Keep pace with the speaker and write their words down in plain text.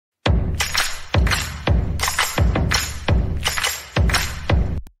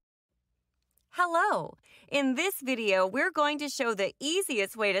Hello! In this video, we're going to show the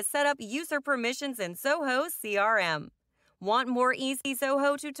easiest way to set up user permissions in Zoho CRM. Want more easy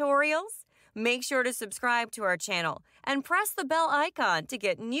Zoho tutorials? Make sure to subscribe to our channel and press the bell icon to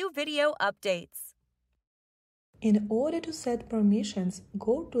get new video updates. In order to set permissions,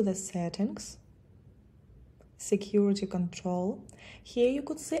 go to the Settings, Security Control. Here you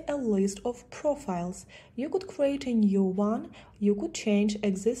could see a list of profiles. You could create a new one, you could change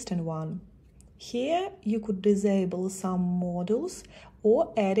existing one. Here you could disable some modules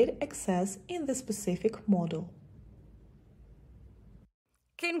or edit access in the specific module.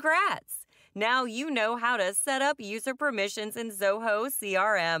 Congrats! Now you know how to set up user permissions in Zoho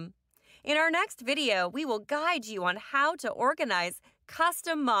CRM. In our next video, we will guide you on how to organize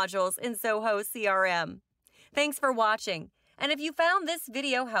custom modules in Zoho CRM. Thanks for watching, and if you found this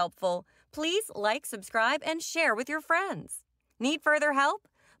video helpful, please like, subscribe, and share with your friends. Need further help?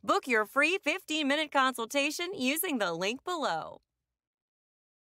 Book your free 15-minute consultation using the link below.